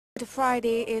Good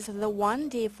Friday is the one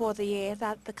day for the year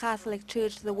that the Catholic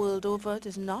Church the world over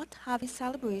does not have a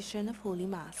celebration of Holy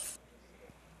Mass.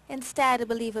 Instead,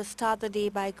 believers start the day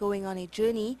by going on a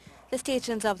journey, the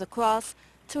Stations of the Cross,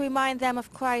 to remind them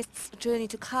of Christ's journey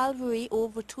to Calvary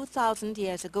over 2,000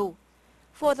 years ago.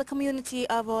 For the community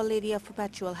of Our Lady of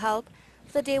Perpetual Help,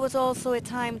 the day was also a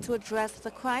time to address the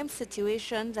crime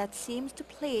situation that seems to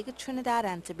plague Trinidad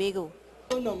and Tobago.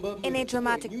 In a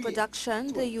dramatic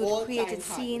production, the youth created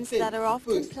scenes that are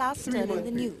often plastered in the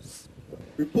news.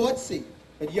 Reports say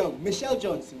that young Michelle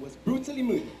Johnson was brutally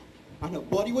murdered and her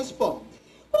body was found.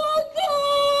 Oh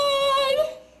God!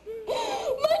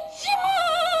 My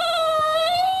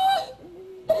child!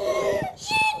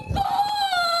 She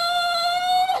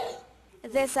gone!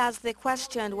 This as they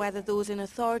questioned whether those in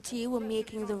authority were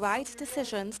making the right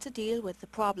decisions to deal with the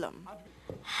problem.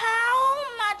 How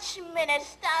much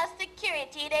minister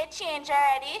security they change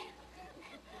already?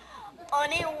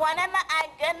 Only one of my eye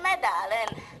good, my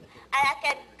darling. And I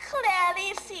can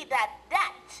clearly see that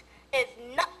that is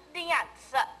not the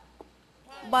answer.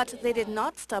 But they did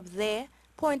not stop there,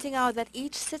 pointing out that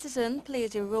each citizen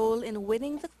plays a role in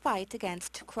winning the fight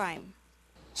against crime.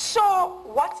 So,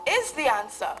 what is the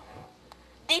answer?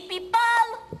 The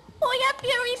people who you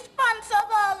feel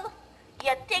responsible.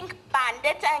 You think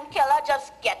bandit and killer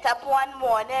just get up one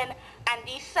morning and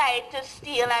decide to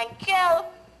steal and kill?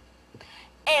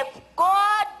 If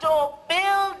God don't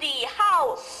build the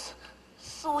house,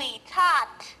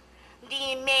 sweetheart,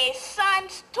 the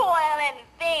masons toil in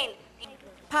vain.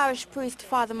 Parish priest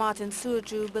Fr Martin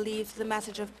Sirju believes the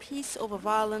message of peace over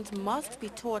violence must be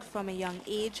taught from a young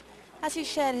age, as he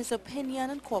shared his opinion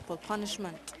on corporal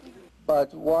punishment.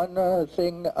 But one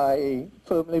thing I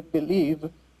firmly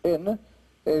believe in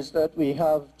is that we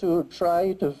have to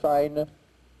try to find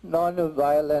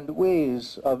non-violent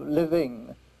ways of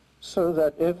living, so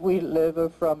that if we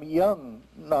live from young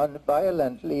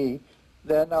non-violently,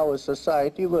 then our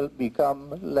society will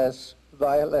become less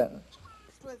violent.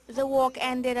 The walk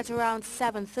ended at around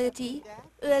 7:30,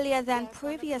 earlier than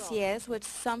previous years, which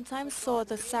sometimes saw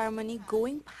the ceremony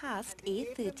going past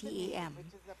 8:30 a.m.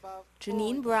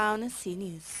 Janine Brown,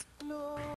 CNews.